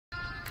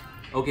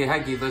Okay, hi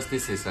givers,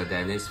 this is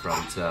Dennis from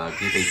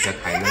Give Asia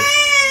Kindness.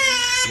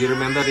 You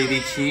remember Baby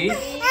Chi?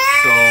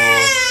 So,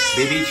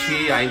 Baby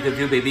Chi, I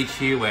interviewed Baby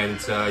Chi when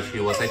she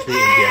was actually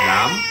in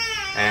Vietnam,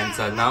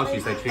 and now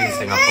she's actually in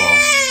Singapore.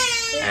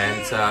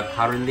 And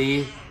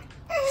currently,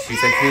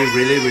 she's actually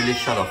really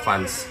short of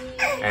funds.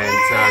 And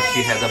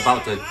she had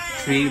about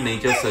 3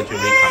 major surgery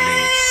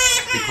coming.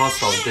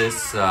 Because of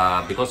this,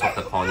 because of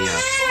the cornea,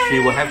 she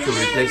will have to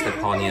replace the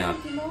cornea.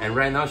 And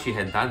right now she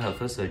had done her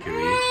first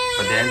surgery,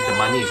 but then the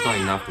money is not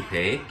enough to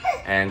pay,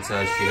 and she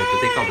had to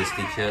take out the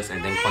stitches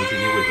and then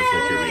continue with the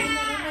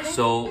surgery.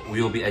 So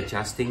we will be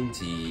adjusting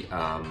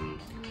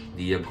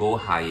the go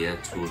higher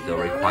to the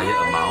required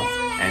amount,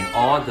 and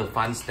all the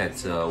funds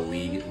that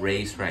we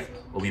raise, right,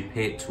 will be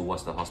paid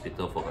towards the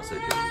hospital for her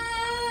surgery.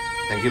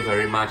 Thank you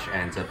very much,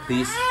 and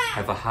please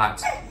have a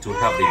heart to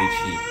help Baby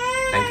Chi.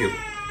 Thank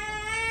you.